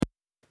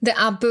The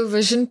Apple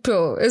Vision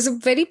Pro is a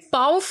very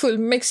powerful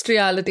mixed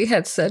reality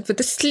headset with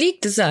a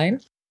sleek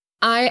design,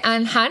 eye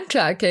and hand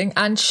tracking,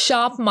 and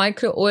sharp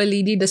micro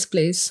OLED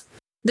displays.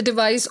 The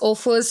device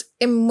offers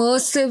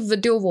immersive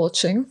video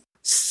watching,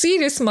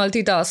 serious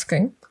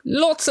multitasking,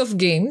 lots of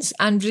games,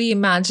 and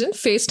reimagined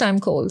FaceTime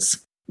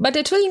calls. But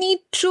it will need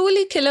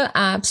truly killer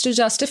apps to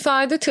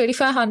justify the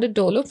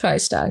 $3,500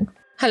 price tag.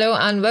 Hello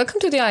and welcome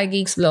to the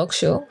iGeeks blog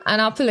show, an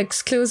Apple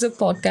exclusive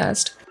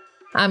podcast.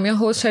 I'm your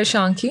host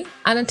Harshanki,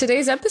 and in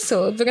today's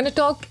episode, we're going to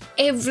talk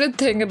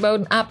everything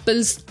about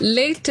Apple's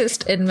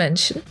latest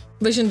invention,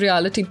 Vision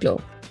Reality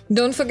Pro.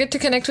 Don't forget to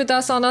connect with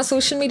us on our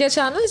social media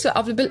channels. We're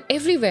available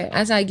everywhere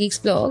as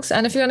iGeeks blogs,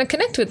 and if you want to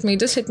connect with me,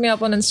 just hit me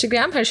up on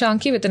Instagram,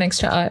 Harshanki with an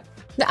extra I.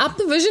 The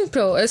Apple Vision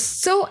Pro is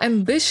so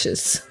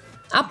ambitious.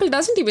 Apple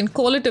doesn't even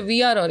call it a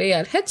VR or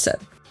AR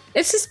headset.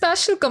 It's a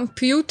special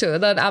computer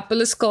that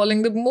Apple is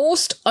calling the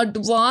most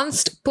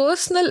advanced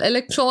personal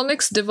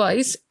electronics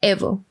device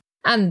ever.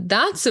 And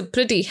that's a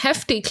pretty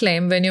hefty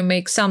claim when you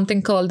make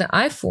something called the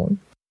iPhone.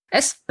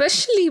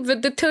 Especially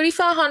with the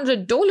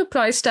 $3,500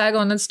 price tag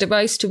on its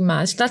device to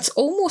match, that's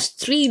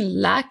almost 3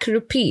 lakh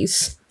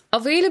rupees.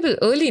 Available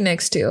early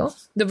next year,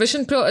 the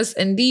Vision Pro is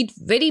indeed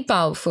very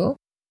powerful,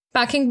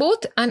 packing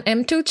both an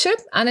M2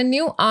 chip and a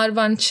new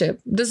R1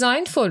 chip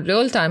designed for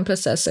real-time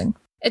processing.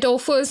 It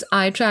offers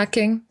eye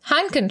tracking,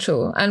 hand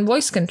control, and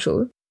voice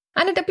control,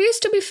 and it appears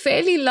to be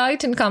fairly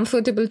light and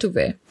comfortable to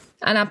wear.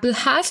 And Apple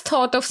has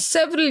thought of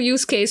several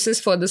use cases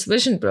for this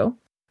Vision Pro,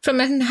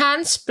 from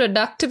enhanced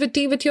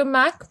productivity with your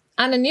Mac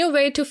and a new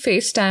way to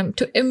FaceTime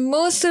to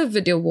immersive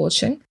video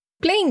watching,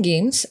 playing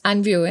games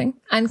and viewing,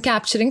 and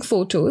capturing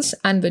photos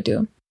and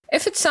video.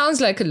 If it sounds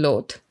like a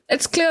lot,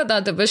 it's clear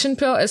that the Vision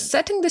Pro is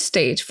setting the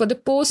stage for the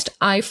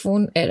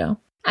post-iPhone era.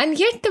 And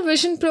yet the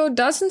Vision Pro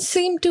doesn't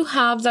seem to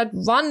have that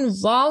one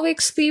wow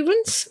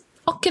experience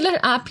or killer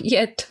app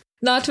yet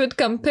that would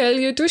compel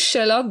you to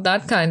shell out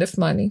that kind of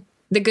money.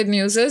 The good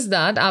news is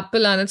that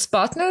Apple and its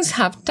partners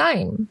have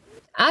time,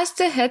 as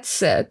the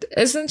headset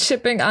isn't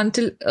shipping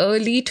until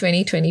early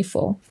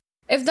 2024.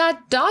 If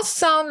that does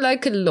sound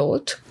like a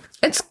lot,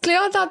 it's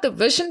clear that the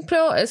Vision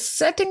Pro is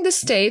setting the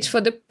stage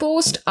for the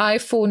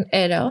post-iPhone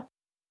era,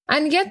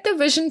 and yet the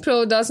Vision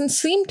Pro doesn't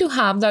seem to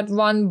have that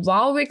one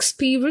wow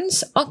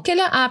experience or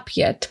killer app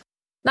yet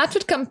that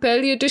would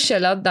compel you to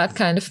shell out that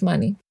kind of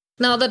money.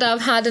 Now that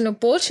I've had an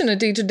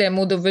opportunity to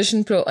demo the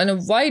Vision Pro in a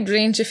wide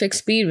range of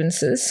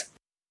experiences,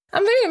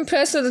 I'm very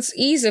impressed with its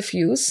ease of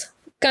use,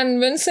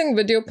 convincing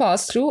video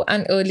pass-through,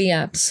 and early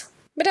apps.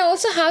 But I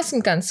also have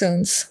some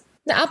concerns.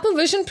 The Apple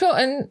Vision Pro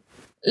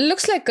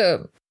looks like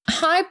a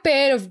high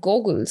pair of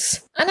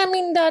goggles. And I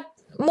mean that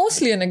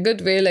mostly in a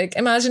good way, like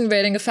imagine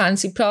wearing a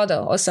fancy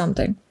Prada or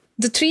something.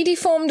 The 3D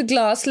formed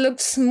glass looked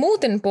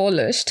smooth and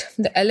polished,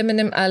 the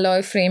aluminum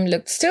alloy frame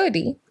looked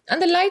sturdy,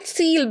 and the light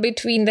seal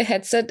between the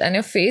headset and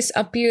your face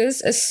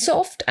appears as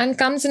soft and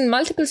comes in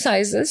multiple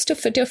sizes to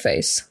fit your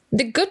face.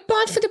 The good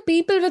part for the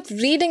people with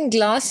reading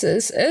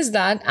glasses is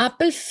that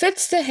Apple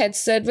fits the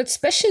headset with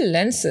special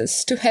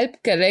lenses to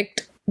help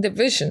correct the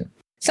vision,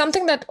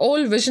 something that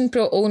all Vision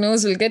Pro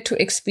owners will get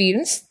to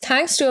experience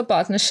thanks to a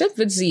partnership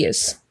with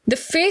Zeiss. The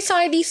Face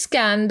ID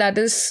scan that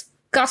is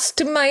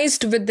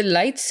customized with the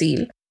light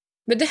seal,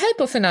 with the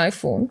help of an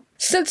iPhone,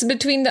 sits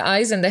between the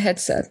eyes and the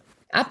headset.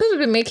 Apple will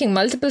be making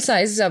multiple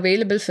sizes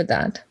available for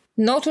that.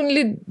 Not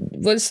only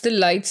was the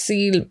light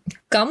seal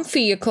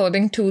comfy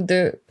according to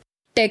the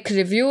tech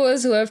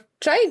reviewers who have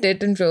tried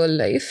it in real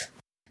life,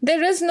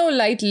 there is no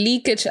light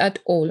leakage at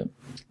all.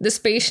 The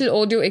spatial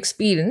audio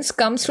experience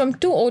comes from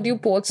 2 audio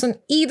ports on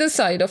either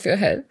side of your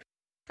head.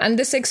 And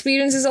this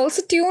experience is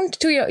also tuned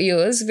to your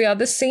ears via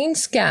the same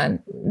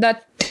scan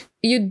that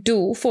you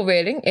do for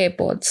wearing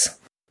AirPods.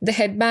 The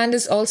headband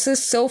is also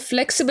so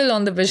flexible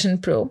on the Vision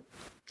Pro.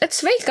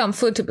 It's very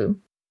comfortable,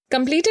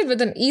 completed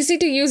with an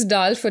easy-to-use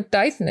dial for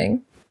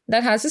tightening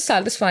that has a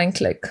satisfying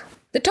click.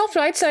 The top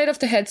right side of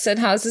the headset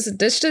houses a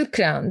digital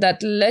crown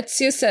that lets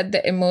you set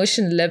the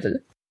immersion level,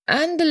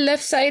 and the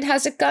left side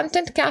has a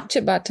content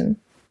capture button.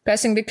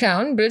 Pressing the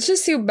crown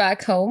bridges you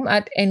back home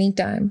at any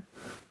time.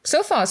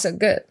 So far, so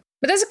good.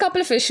 But there's a couple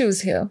of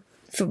issues here.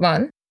 For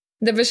one,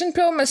 the Vision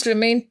Pro must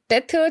remain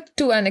tethered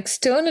to an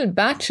external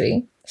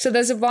battery, so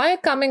there's a wire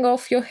coming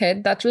off your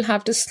head that will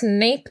have to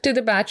snake to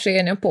the battery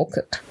in your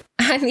pocket.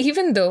 And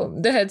even though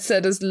the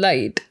headset is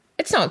light,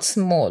 it's not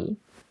small.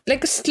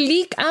 Like a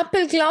sleek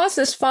Apple Glass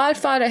is far,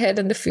 far ahead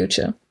in the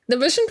future. The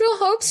Vision Pro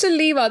hopes to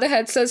leave other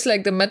headsets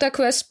like the Meta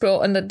Quest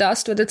Pro in the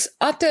dust with its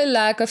utter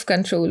lack of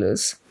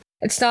controllers.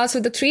 It starts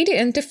with a 3D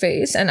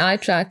interface and eye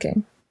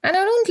tracking. And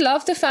I don't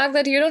love the fact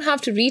that you don't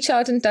have to reach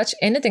out and touch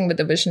anything with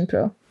the Vision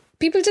Pro.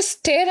 People just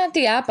stare at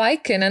the app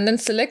icon and then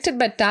select it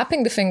by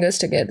tapping the fingers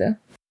together.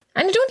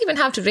 And you don't even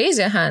have to raise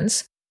your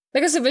hands,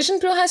 because the Vision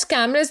Pro has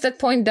cameras that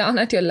point down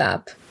at your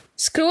lap.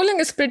 Scrolling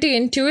is pretty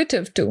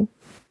intuitive too.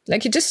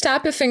 Like you just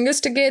tap your fingers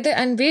together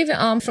and wave your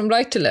arm from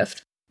right to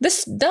left.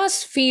 This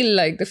does feel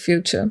like the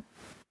future.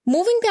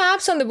 Moving the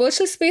apps on the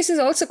virtual space is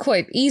also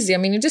quite easy. I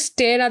mean, you just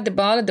stare at the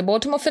bar at the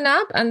bottom of an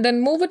app and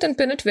then move it and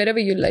pin it wherever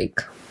you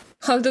like.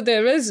 Although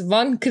there is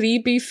one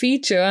creepy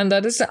feature, and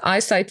that is the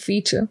eyesight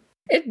feature.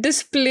 It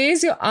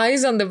displays your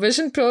eyes on the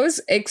Vision Pro's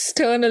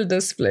external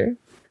display.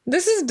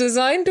 This is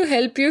designed to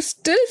help you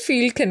still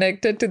feel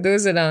connected to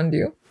those around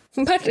you,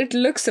 but it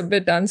looks a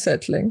bit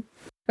unsettling.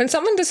 When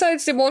someone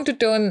decides they want to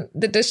turn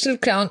the digital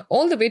crown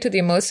all the way to the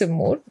immersive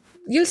mode,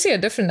 you'll see a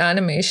different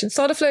animation,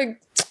 sort of like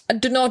a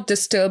do not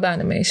disturb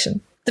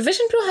animation. The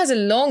Vision Pro has a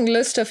long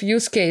list of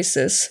use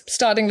cases,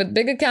 starting with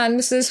bigger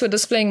canvases for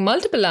displaying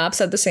multiple apps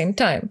at the same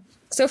time.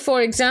 So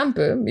for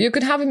example, you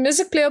could have a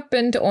music player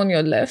pinned on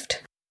your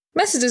left,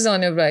 messages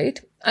on your right,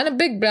 and a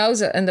big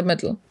browser in the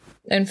middle.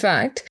 In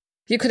fact,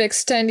 you could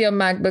extend your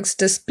MacBook's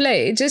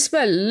display just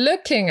by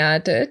looking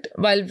at it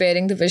while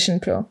wearing the Vision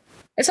Pro.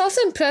 It's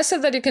also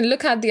impressive that you can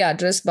look at the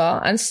address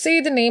bar and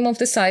say the name of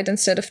the site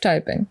instead of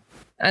typing.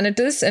 And it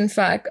is, in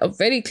fact, a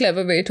very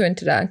clever way to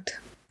interact.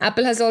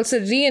 Apple has also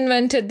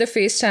reinvented the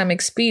FaceTime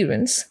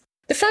experience.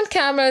 The front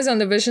cameras on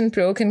the Vision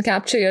Pro can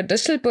capture your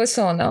digital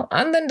persona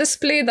and then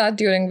display that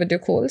during video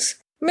calls,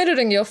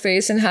 mirroring your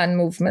face and hand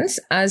movements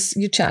as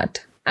you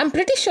chat. I'm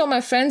pretty sure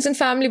my friends and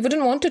family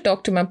wouldn't want to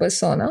talk to my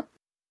persona,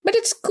 but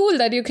it's cool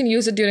that you can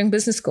use it during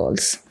business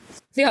calls.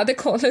 The other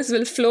callers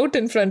will float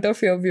in front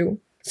of your view.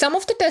 Some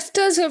of the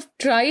testers who have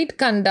tried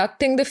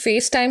conducting the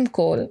FaceTime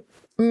call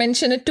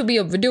mention it to be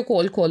a video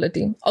call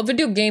quality or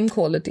video game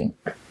quality.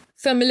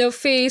 Familiar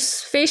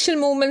face, facial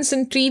movements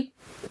and treat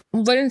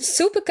weren't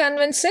super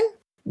convincing,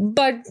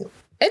 but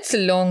it's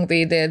a long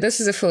way there. This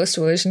is the first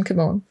version, come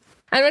on.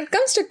 And when it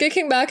comes to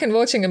kicking back and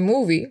watching a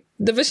movie,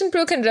 the Vision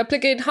Pro can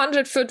replicate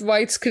 100-foot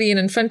widescreen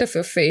in front of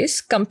your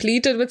face,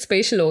 completed with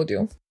spatial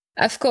audio.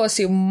 Of course,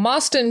 you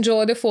must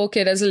enjoy the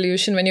 4K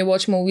resolution when you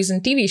watch movies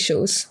and TV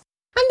shows.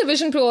 And the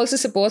Vision Pro also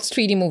supports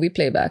 3D movie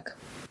playback.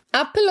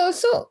 Apple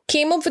also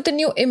came up with a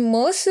new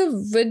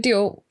immersive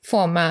video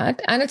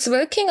format, and it's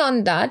working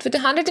on that with a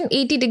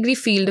 180-degree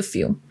field of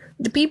view.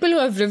 The people who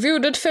have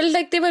reviewed it felt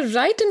like they were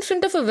right in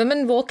front of a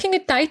woman walking a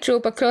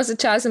tightrope across a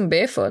chasm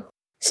barefoot,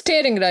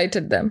 staring right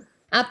at them.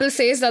 Apple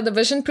says that the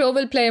Vision Pro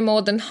will play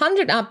more than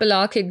 100 Apple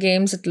Arcade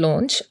games at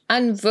launch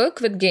and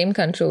work with game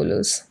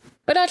controllers.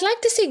 But I'd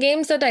like to see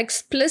games that are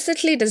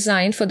explicitly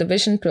designed for the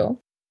Vision Pro,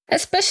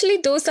 especially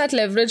those that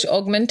leverage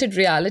augmented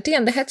reality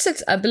and the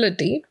headset's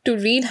ability to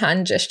read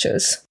hand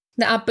gestures.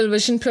 The Apple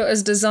Vision Pro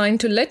is designed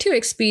to let you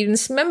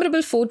experience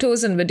memorable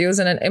photos and videos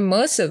in an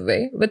immersive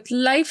way with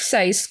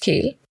life-size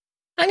scale,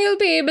 and you'll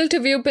be able to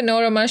view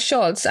panorama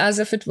shots as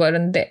if it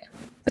weren't there.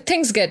 But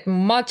things get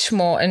much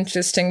more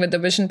interesting with the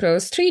Vision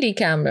Pro's 3D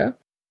camera,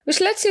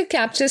 which lets you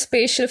capture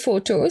spatial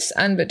photos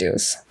and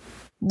videos.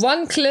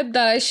 One clip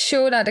that I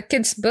showed at a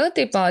kid's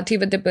birthday party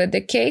with the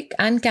birthday cake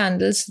and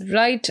candles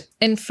right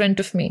in front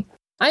of me.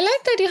 I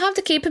like that you have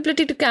the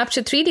capability to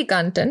capture 3D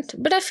content,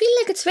 but I feel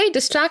like it's very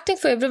distracting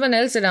for everyone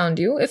else around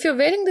you if you're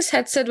wearing this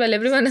headset while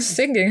everyone is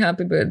singing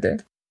happy birthday.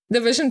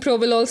 The Vision Pro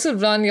will also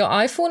run your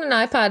iPhone and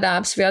iPad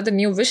apps via the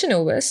new Vision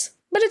OS,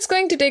 but it's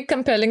going to take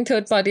compelling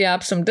third-party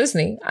apps from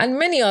Disney and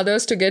many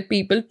others to get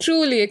people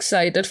truly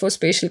excited for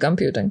spatial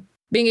computing.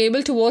 Being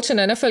able to watch an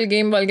NFL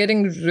game while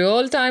getting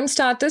real-time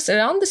status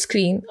around the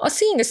screen or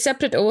seeing a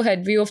separate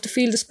overhead view of the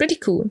field is pretty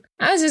cool,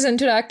 as is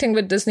interacting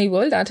with Disney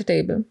World at a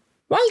table.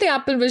 While the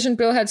Apple Vision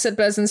Pro headset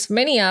presents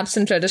many apps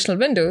in traditional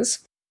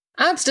windows,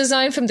 apps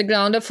designed from the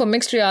ground up for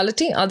mixed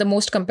reality are the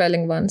most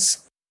compelling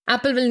ones.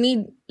 Apple will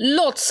need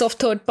lots of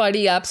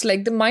third-party apps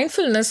like the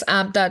Mindfulness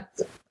app that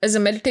is a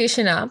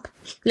meditation app,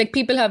 like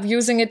people have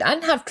using it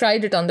and have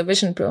tried it on the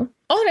Vision Pro,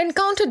 or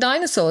Encounter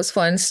Dinosaurs,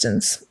 for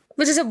instance,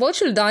 which is a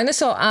virtual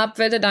dinosaur app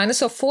where the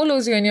dinosaur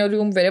follows you in your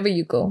room wherever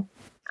you go.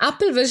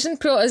 Apple Vision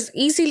Pro is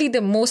easily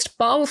the most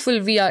powerful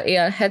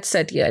VR/AR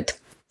headset yet,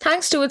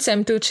 thanks to its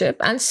M2 chip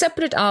and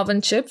separate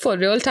R1 chip for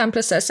real-time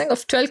processing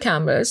of 12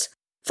 cameras,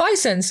 5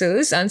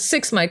 sensors, and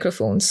 6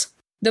 microphones.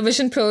 The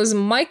Vision Pro's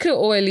micro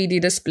OLED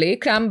display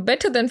crammed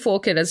better than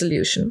 4K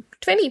resolution,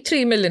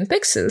 23 million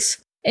pixels,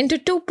 into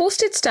 2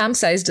 postage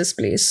stamp-sized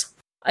displays.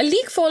 A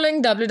leak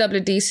following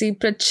WWDC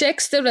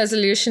projects the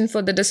resolution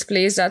for the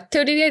displays at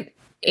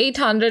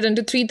 3800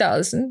 into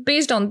 3000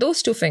 based on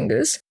those 2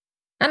 fingers,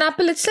 and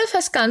Apple itself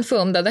has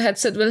confirmed that the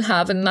headset will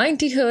have a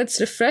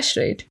 90Hz refresh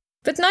rate,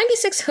 with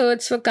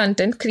 96Hz for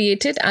content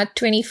created at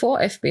 24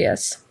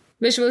 FPS.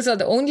 Visuals are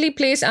the only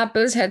place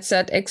Apple's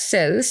headset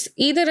excels,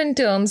 either in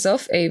terms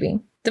of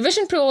AV. The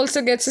Vision Pro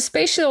also gets a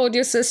spatial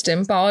audio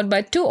system powered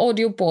by 2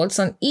 audio ports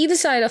on either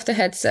side of the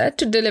headset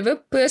to deliver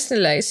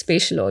personalized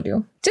spatial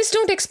audio. Just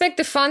don't expect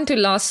the fun to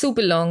last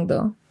super long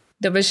though.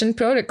 The Vision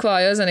Pro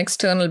requires an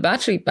external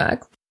battery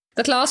pack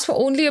that lasts for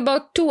only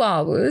about 2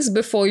 hours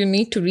before you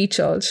need to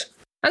recharge.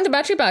 And the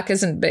battery pack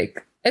isn't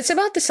big. It's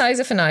about the size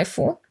of an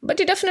iPhone,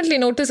 but you definitely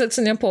notice it's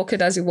in your pocket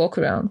as you walk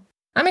around.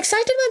 I'm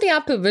excited by the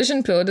Apple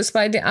Vision Pro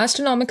despite the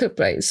astronomical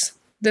price.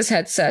 This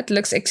headset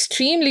looks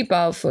extremely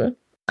powerful,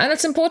 and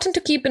it's important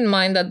to keep in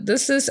mind that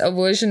this is a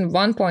version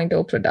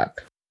 1.0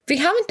 product. We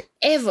haven't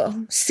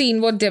ever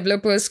seen what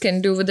developers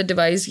can do with the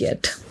device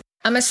yet.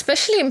 I'm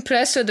especially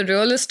impressed with the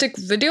realistic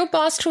video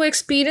pass-through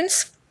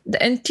experience,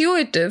 the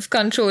intuitive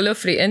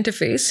controller-free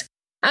interface,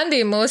 and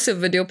the immersive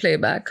video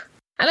playback.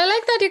 And I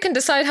like that you can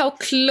decide how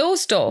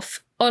closed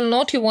off or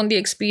not you want the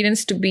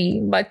experience to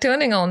be by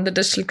turning on the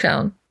digital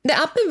crown. The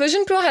Apple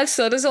Vision Pro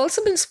headset has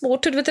also been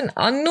sported with an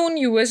unknown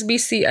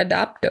USB-C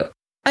adapter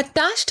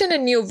attached in a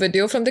new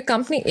video from the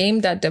company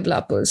aimed at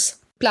developers.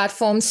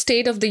 Platform's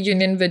State of the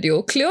Union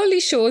video clearly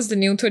shows the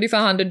new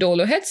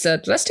 $3,500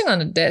 headset resting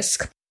on a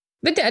desk,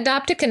 with the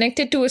adapter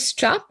connected to a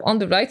strap on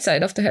the right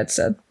side of the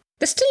headset.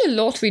 There's still a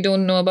lot we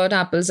don't know about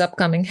Apple's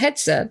upcoming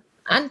headset,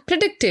 and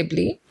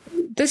predictably,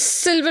 this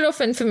silver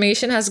of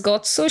information has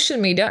got social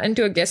media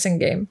into a guessing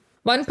game.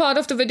 One part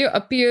of the video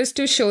appears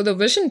to show the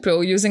Vision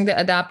Pro using the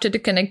adapter to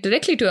connect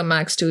directly to a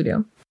Mac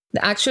Studio.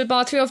 The actual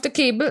pathway of the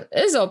cable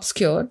is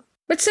obscured,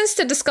 but since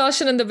the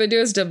discussion in the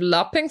video is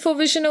developing for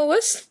Vision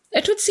OS,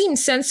 it would seem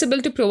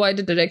sensible to provide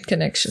a direct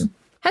connection.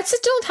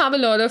 Headsets don't have a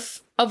lot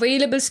of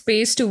available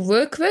space to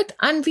work with,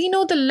 and we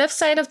know the left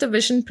side of the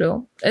Vision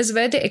Pro is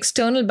where the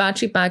external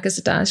battery pack is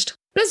attached,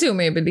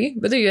 presumably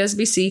with a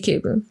USB-C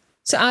cable.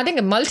 So adding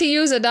a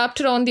multi-use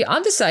adapter on the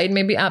other side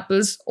may be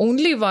Apple's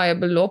only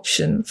viable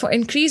option for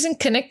increasing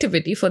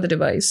connectivity for the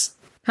device.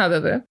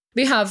 However,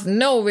 we have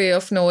no way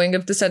of knowing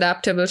if this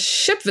adapter will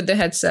ship with the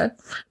headset,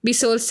 be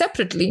sold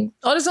separately,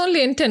 or is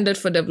only intended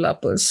for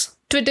developers.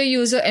 Twitter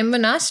user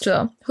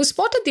M1Astra, who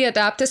spotted the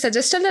adapter,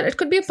 suggested that it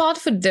could be a part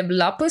of a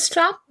developer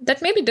strap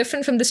that may be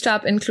different from the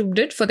strap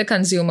included for the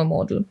consumer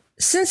model.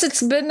 Since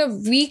it's been a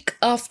week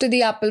after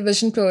the Apple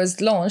Vision Pro is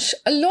launched,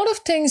 a lot of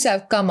things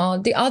have come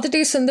out. The other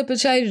day, Sundar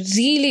Pichai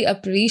really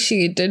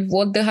appreciated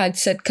what the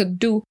headset could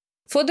do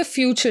for the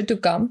future to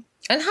come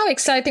and how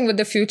exciting would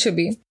the future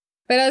be.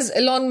 Whereas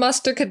Elon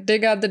Musk took a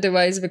dig at the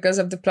device because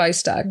of the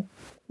price tag.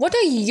 What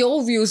are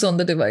your views on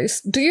the device?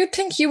 Do you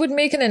think you would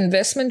make an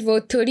investment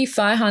worth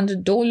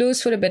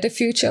 $3,500 for a better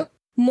future?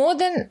 More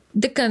than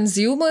the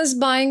consumers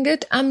buying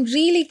it, I'm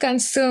really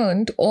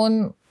concerned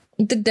on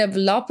the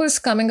developers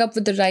coming up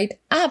with the right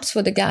apps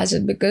for the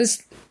gadget,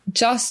 because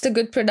just a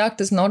good product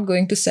is not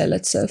going to sell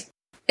itself.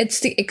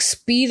 It's the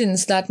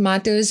experience that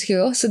matters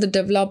here, so the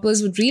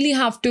developers would really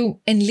have to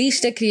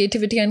unleash their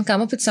creativity and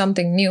come up with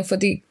something new for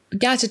the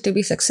gadget to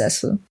be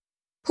successful.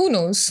 Who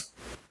knows?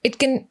 It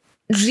can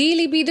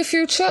really be the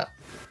future,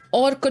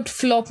 or could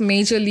flop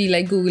majorly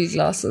like Google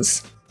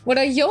Glasses. What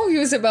are your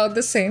views about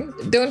the same?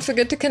 Don't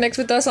forget to connect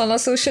with us on our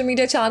social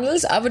media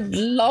channels. I would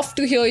love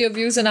to hear your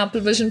views on Apple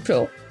Vision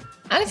Pro.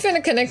 And if you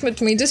want to connect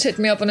with me, just hit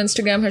me up on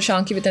Instagram,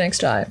 Harshanki with an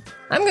extra I.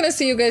 I'm going to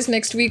see you guys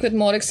next week with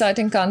more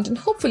exciting content,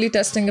 hopefully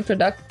testing a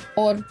product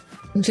or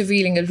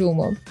revealing a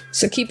rumor.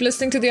 So keep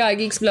listening to the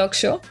iGeeks blog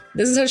show.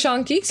 This is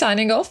Harshanki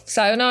signing off.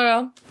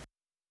 Sayonara.